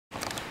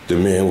The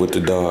man with the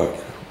dog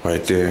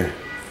right there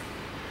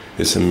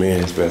is a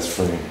man's best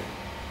friend.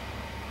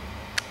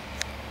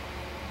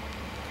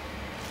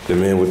 The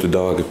man with the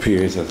dog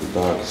appears as the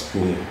dog is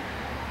peeing.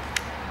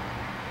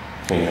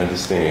 Can't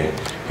understand.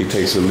 He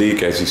takes a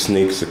leak as he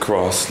sneaks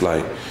across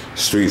like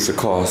streets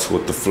across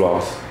with the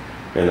floss,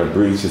 and a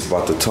breach is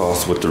about to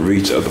toss with the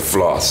reach of the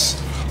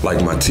floss,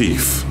 like my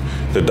teeth.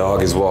 The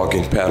dog is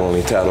walking,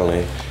 paddling,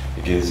 tattling.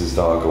 He gives his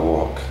dog a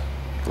walk,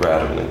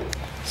 rattling,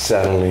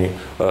 saddling,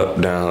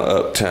 up, down,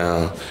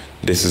 uptown.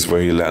 This is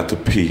where he allowed to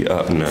pee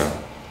up now.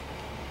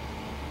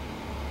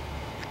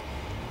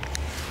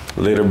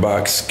 Litter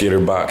box,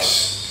 skitter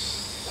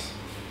box,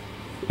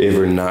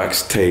 ever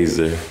knocks,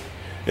 taser.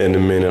 In a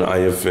minute I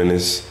am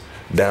finished,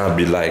 down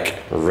be like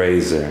a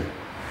razor.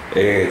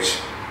 Edge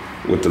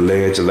with the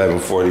ledge,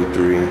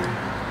 1143,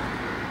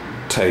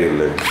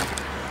 Taylor.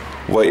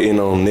 Waiting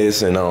on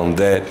this and on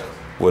that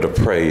with a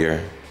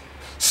prayer.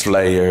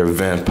 Slayer,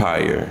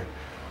 vampire.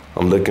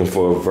 I'm looking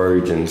for a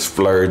virgin,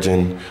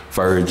 splurging,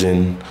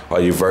 virgin.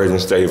 Are you virgin,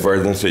 stay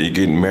virgin till you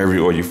get married,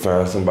 or you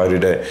find somebody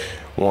that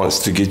wants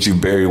to get you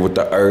buried with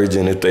the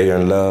urgent. If they're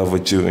in love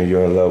with you and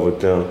you're in love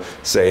with them,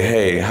 say,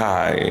 hey,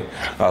 hi.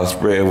 I'll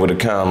spread with a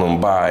condom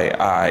by,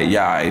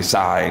 yai,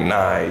 sigh,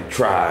 nigh,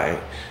 try.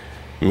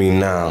 Me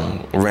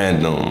now,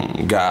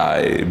 random,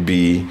 guy,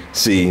 B,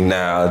 C,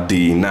 now,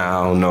 D,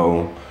 now,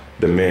 no.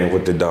 The man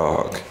with the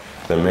dog.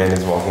 The man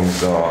is walking the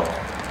dog.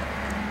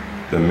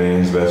 The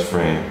man's best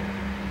friend.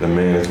 The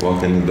man is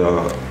walking the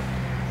dog.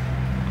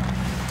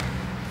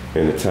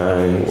 In a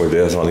time where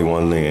there's only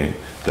one lane,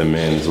 the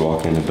man is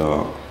walking the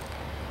dog.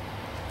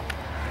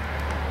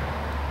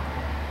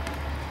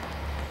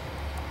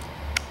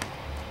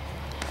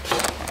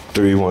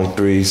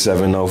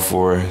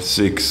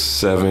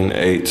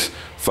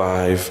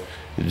 (313-704-6785)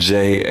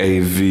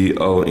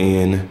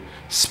 JAVON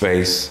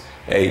space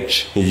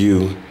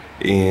HUNT.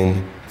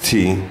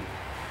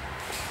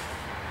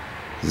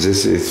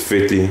 This is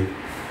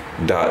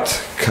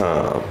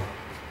 50.com.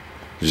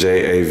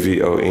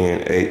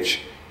 JAVONHUNT.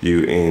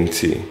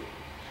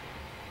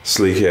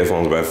 Sleek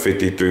headphones by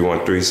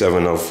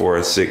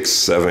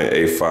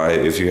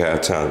 5313-704-6785 if you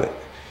have talent.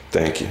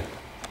 Thank you.